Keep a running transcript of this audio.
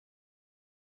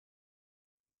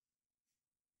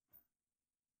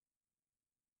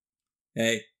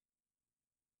Hey,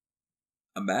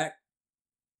 I'm back.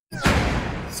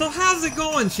 So how's it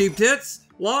going, Sheep Tits?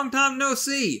 Long time no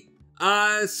see.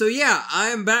 So yeah, I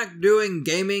am back doing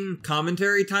gaming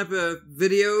commentary type of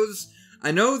videos.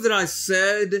 I know that I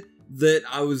said that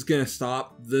I was gonna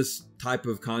stop this type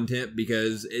of content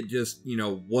because it just,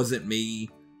 wasn't me.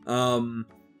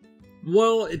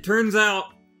 Well, it turns out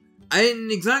I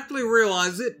didn't exactly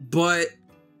realize it, but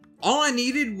all I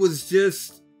needed was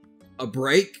just a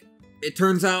break. It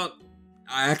turns out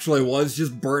I actually was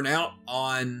just burnt out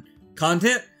on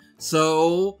content.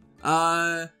 So,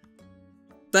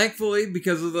 thankfully,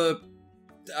 because of the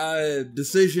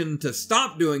decision to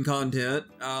stop doing content,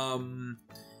 that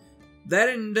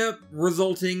ended up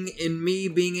resulting in me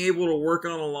being able to work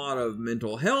on a lot of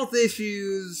mental health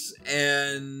issues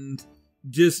and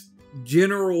just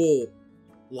general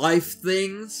life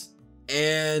things.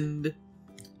 And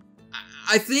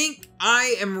I think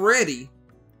I am ready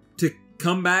to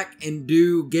come back and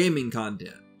do gaming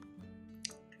content.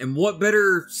 And what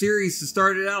better series to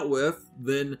start it out with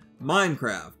than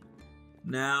Minecraft?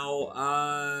 Now,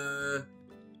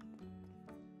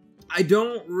 I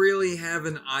don't really have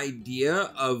an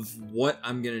idea of what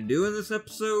I'm gonna do in this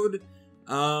episode.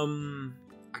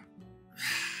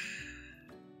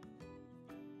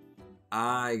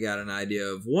 I got an idea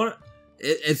of what...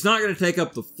 It's not gonna take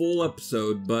up the full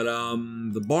episode, but,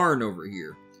 the barn over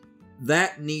here.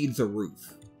 That needs a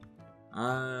roof.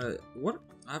 What...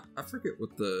 I forget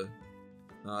what the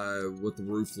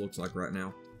roof looks like right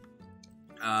now.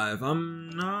 If I'm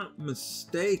not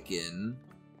mistaken,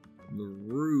 the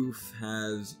roof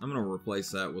has... I'm gonna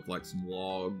replace that with like some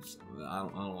logs. I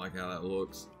don't like how that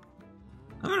looks.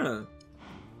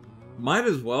 Might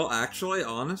as well, actually,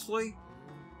 honestly.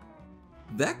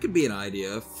 That could be an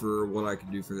idea for what I could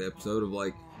do for the episode of,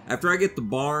 like, after I get the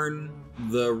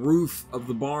roof of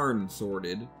the barn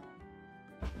sorted,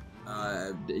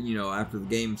 after the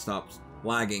game stops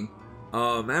lagging,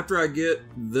 after I get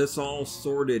this all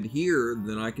sorted here,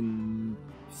 then I can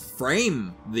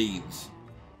frame these,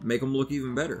 make them look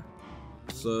even better.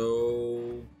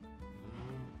 So,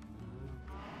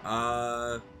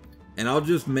 and I'll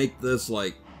just make this,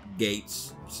 like,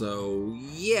 gates. So,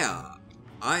 yeah,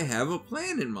 I have a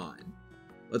plan in mind.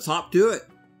 Let's hop to it.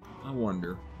 I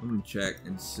wonder. I'm gonna check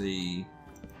and see.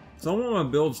 So I want my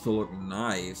builds to look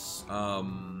nice. I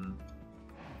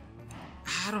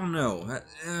don't know.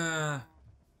 I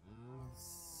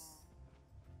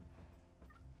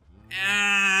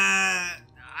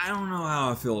don't know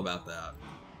how I feel about that.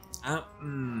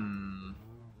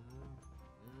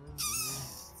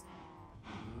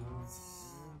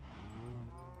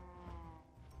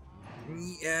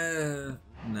 Yeah,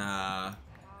 nah.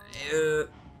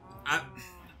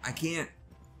 I can't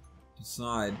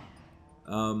decide.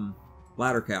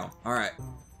 Ladder cow. Alright.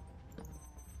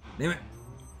 Damn it.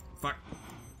 Fuck.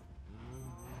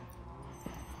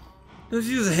 Don't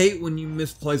you just hate when you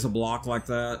misplace a block like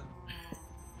that?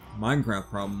 Minecraft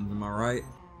problems, am I right?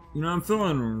 I'm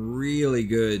feeling really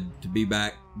good to be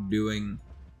back doing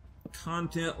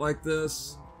content like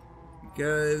this.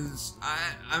 Because,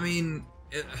 I mean,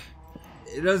 it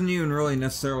doesn't even really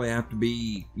necessarily have to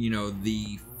be,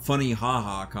 the funny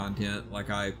haha content, like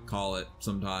I call it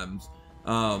sometimes.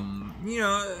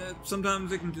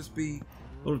 Sometimes it can just be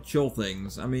little chill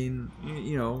things. I mean,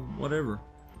 whatever.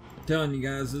 I'm telling you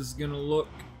guys, this is gonna look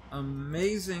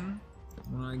amazing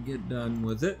when I get done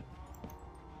with it.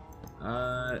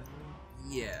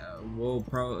 Yeah, we'll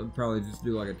probably just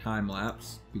do like a time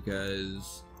lapse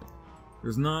because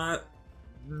there's not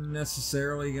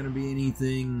necessarily gonna be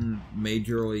anything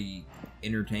majorly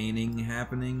entertaining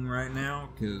happening right now,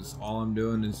 because all I'm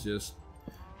doing is just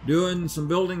doing some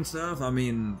building stuff. I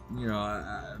mean,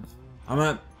 I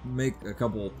might make a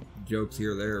couple jokes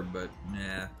here or there, but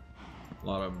nah, a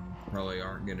lot of them probably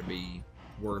aren't gonna be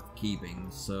worth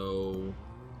keeping. So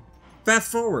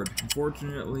fast forward.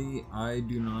 Unfortunately, I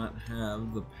do not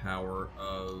have the power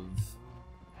of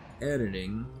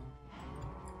editing.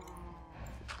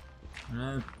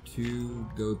 I have to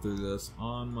go through this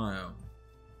on my own.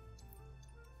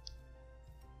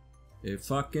 It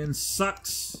fucking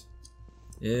sucks.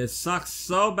 It sucks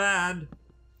so bad.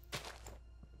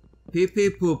 Pee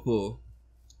pee poo poo.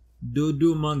 Doo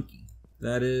doo monkey.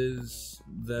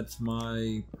 That's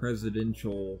my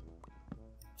presidential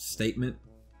statement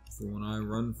for when I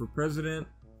run for president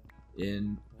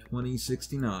in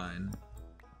 2069.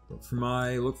 Look for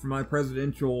my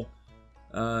presidential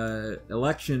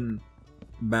election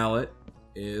ballot.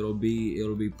 It'll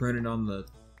be printed on the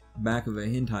back of a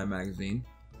hentai magazine.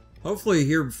 Hopefully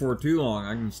here before too long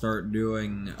I can start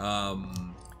doing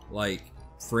like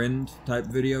friend type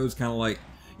videos, kind of like,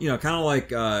 you know, kind of like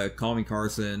Call Me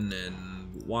Carson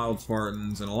and Wild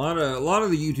Spartans and a lot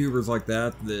of the YouTubers like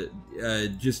that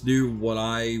just do what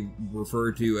I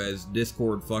refer to as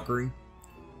Discord fuckery.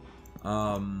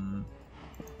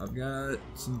 I've got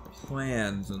some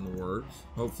plans in the works.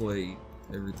 Hopefully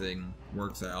everything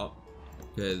works out,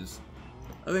 because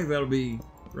I think that'll be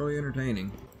really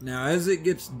entertaining. Now, as it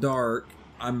gets dark,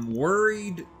 I'm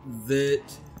worried that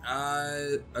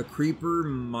a creeper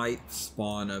might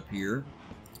spawn up here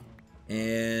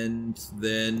and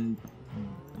then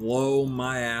blow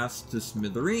my ass to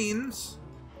smithereens.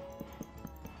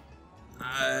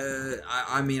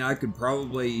 I mean, I could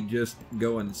probably just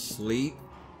go and sleep,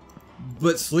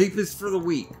 but sleep is for the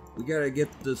weak. We gotta get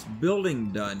this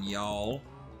building done, y'all.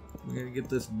 We gotta get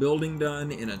this building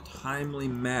done in a timely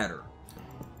manner.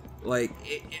 Like,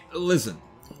 listen,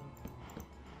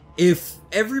 if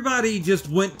everybody just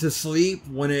went to sleep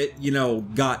when it, you know,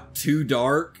 got too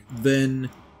dark, then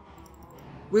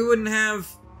we wouldn't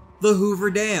have the Hoover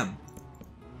Dam,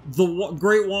 the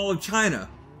Great Wall of China,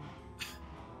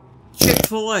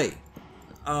 Chick-fil-A.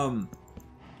 I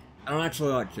don't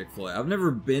actually like Chick-fil-A. I've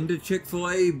never been to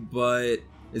Chick-fil-A, but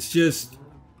it's just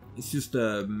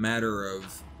a matter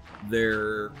of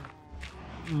their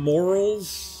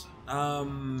morals,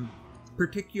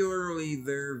 particularly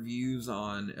their views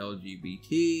on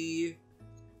LGBT,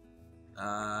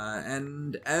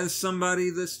 and as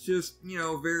somebody that's just, you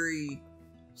know, very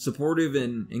supportive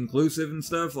and inclusive and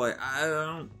stuff, like,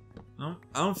 I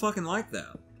don't fucking like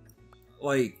that.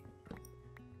 Like,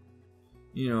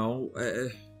 you know,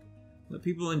 let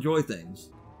people enjoy things.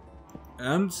 And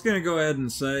I'm just gonna go ahead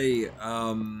and say,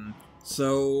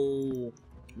 so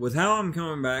with how I'm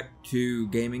coming back to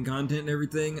gaming content and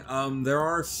everything, there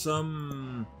are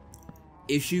some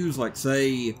issues, like,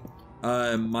 say,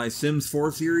 my Sims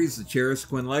 4 series, the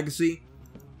Cherusquin Legacy.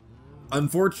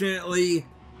 Unfortunately,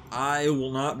 I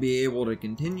will not be able to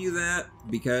continue that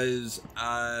because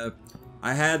I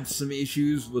had some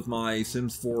issues with my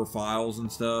Sims 4 files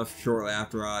and stuff shortly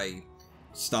after I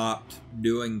stopped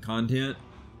doing content,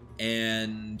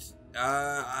 and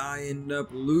I ended up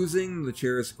losing the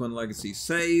Cherusquin Legacy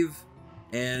save,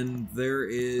 and there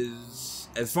is,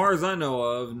 as far as I know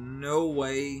of, no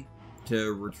way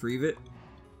to retrieve it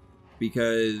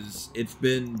because it's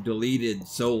been deleted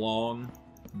so long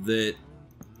that,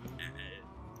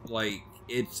 like,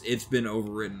 it's been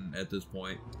overwritten at this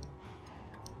point.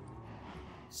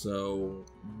 So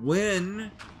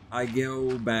when I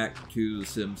go back to The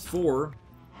Sims 4,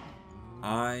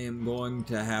 I am going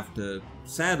to have to,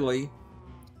 sadly,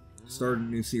 start a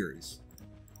new series.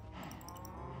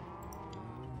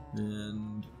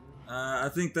 And I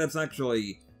think that's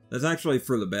actually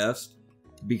for the best,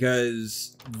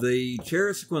 because the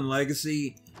Cherusquin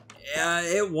Legacy,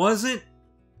 it wasn't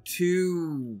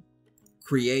too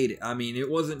creative. I mean, it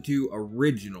wasn't too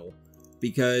original,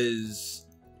 because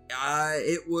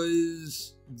it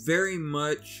was very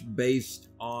much based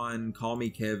on Call Me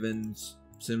Kevin's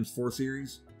Sims 4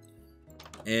 series.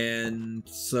 And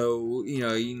so, you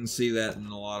know, you can see that in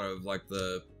a lot of, like,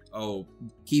 the,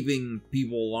 keeping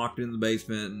people locked in the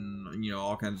basement and, you know,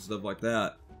 all kinds of stuff like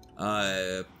that.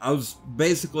 I was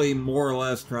basically more or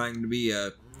less trying to be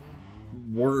a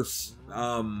worse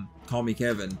Call Me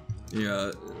Kevin. You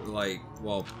know, like,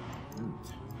 well,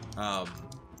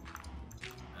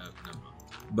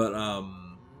 but,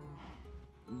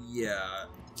 yeah,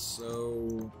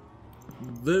 so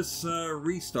this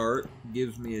restart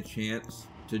gives me a chance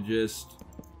to just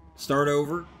start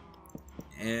over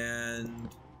and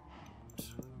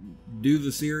do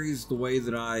the series the way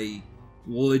that I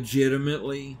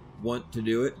legitimately want to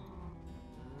do it.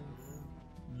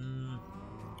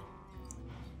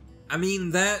 I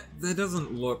mean, that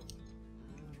doesn't look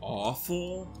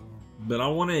awful, but I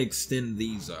want to extend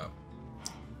these up.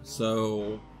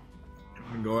 So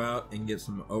I'm gonna go out and get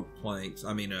some oak planks,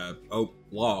 oak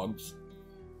logs,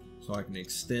 so I can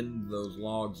extend those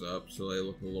logs up so they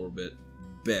look a little bit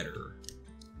better.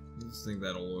 I just think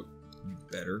that'll look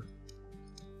better.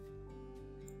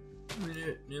 I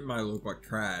mean, it might look like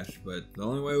trash, but the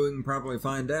only way we can probably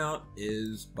find out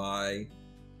is by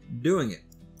doing it.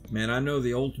 Man, I know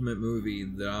the ultimate movie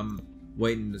that I'm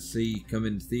waiting to see come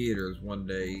into theaters one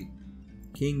day.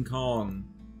 King Kong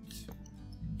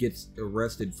gets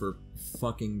arrested for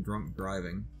fucking drunk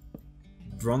driving.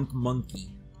 Drunk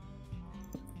monkey.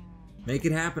 Make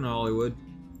it happen, Hollywood.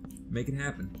 Make it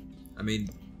happen. I mean,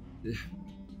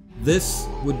 this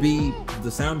would be the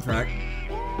soundtrack.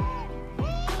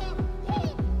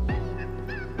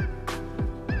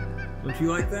 Don't you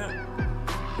like that?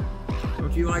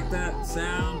 Don't you like that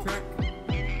soundtrack?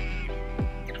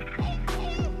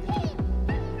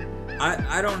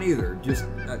 I don't either. Just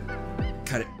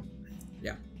cut it.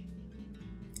 Yeah.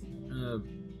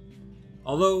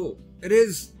 Although it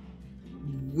is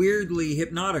weirdly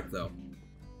hypnotic, though.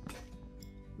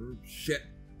 Shit.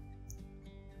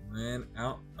 Ran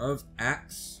out of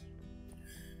Axe.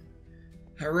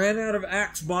 I ran out of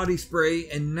Axe body spray,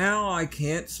 and now I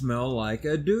can't smell like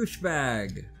a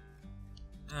douchebag.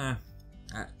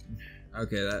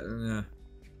 Okay, that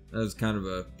was kind of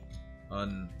a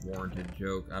unwarranted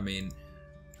joke. I mean,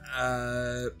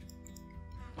 I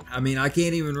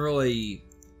can't even really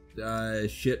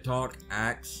shit talk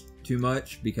Axe too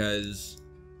much because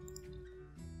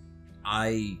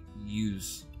I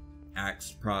use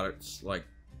Axe products like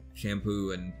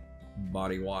shampoo and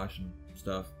body wash and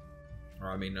stuff, or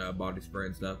I mean body spray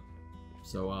and stuff.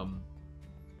 So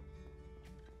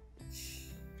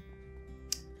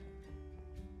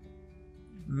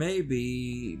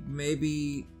maybe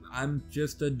I'm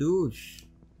just a douche.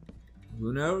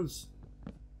 Who knows?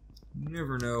 You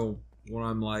never know what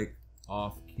I'm like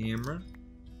off camera.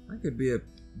 I could be a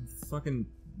fucking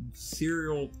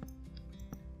serial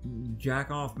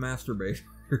jack-off masturbator.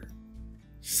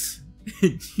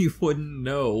 And you wouldn't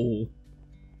know.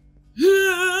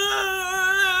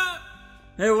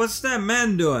 Hey, what's that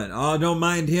man doing? Oh, don't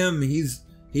mind him. He's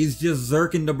just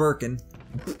zerking to Birkin.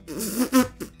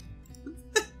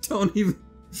 Don't even...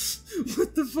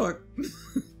 What the fuck?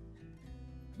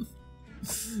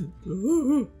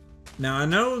 Now, I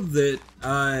know that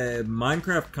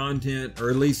Minecraft content, or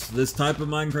at least this type of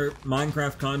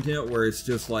Minecraft content, where it's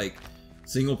just like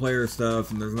single-player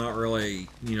stuff, and there's not really,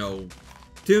 you know,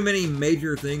 too many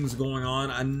major things going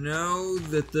on. I know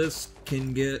that this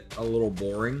can get a little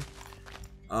boring.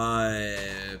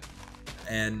 And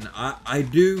I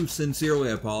do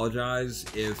sincerely apologize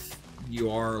if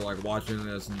you are like watching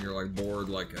this and you're like bored,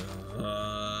 like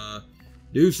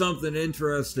do something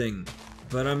interesting.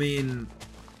 But I mean,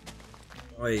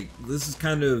 like, this is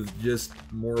kind of just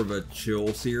more of a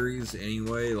chill series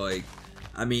anyway. Like,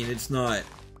 I mean, it's not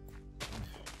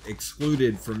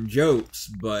excluded from jokes,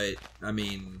 but I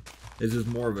mean, it's just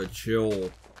more of a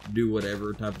chill, do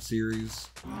whatever type of series.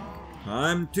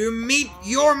 Time to meet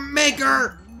your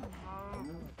maker!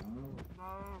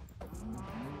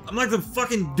 I'm like the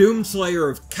fucking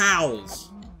Doomslayer of cows.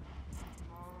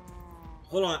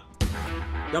 Hold on.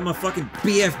 Got my fucking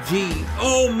BFG.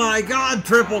 Oh my god,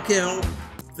 triple kill!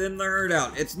 Thin the herd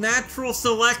out. It's natural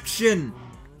selection.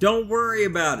 Don't worry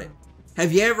about it.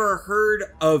 Have you ever heard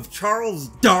of Charles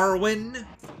Darwin?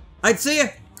 I'd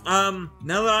say, now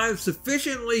that I've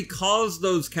sufficiently caused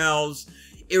those cows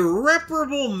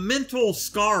irreparable mental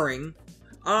scarring,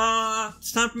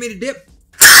 it's time for me to dip.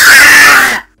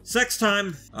 Sex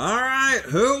time. Alright,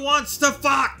 who wants to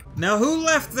fuck? Now, who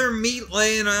left their meat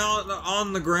laying out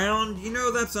on the ground? You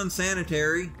know that's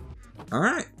unsanitary.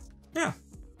 Alright, yeah.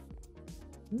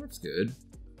 That's good.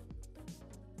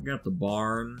 Got the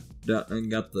barn done, and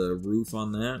got the roof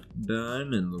on that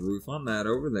done, and the roof on that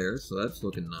over there, so that's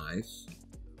looking nice.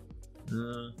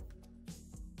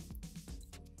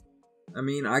 I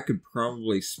mean, I could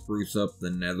probably spruce up the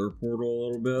nether portal a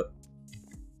little bit,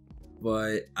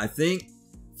 but I think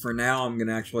for now I'm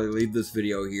gonna actually leave this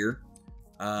video here,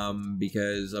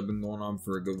 because I've been going on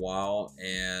for a good while,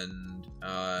 and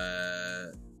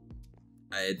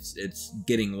it's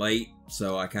getting late,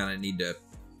 so I kind of need to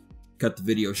cut the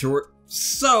video short.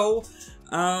 So,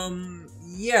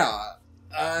 yeah,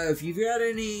 if you've got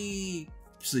any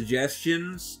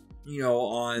suggestions, you know,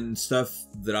 on stuff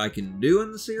that I can do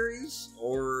in the series,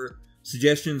 or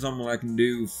suggestions on what I can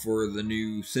do for the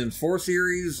new Sims 4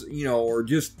 series, you know, or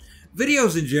just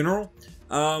videos in general,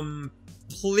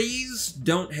 please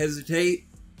don't hesitate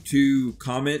to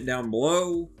comment down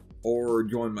below, or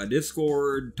join my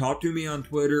Discord, talk to me on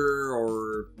Twitter,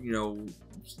 or, you know,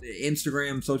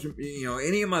 Instagram, social, you know,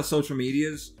 any of my social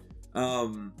medias.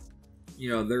 You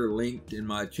know, they're linked in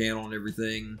my channel and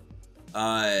everything.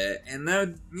 And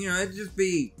that, you know, it'd just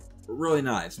be really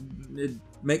nice. It'd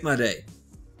make my day.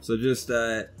 So just,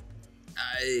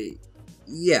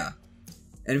 yeah.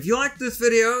 And if you like this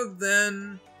video,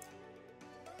 then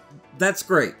that's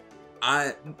great.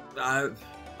 I'm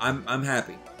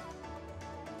happy.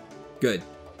 Good.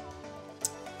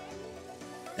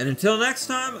 And until next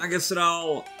time, I guess that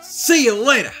I'll see you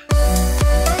later.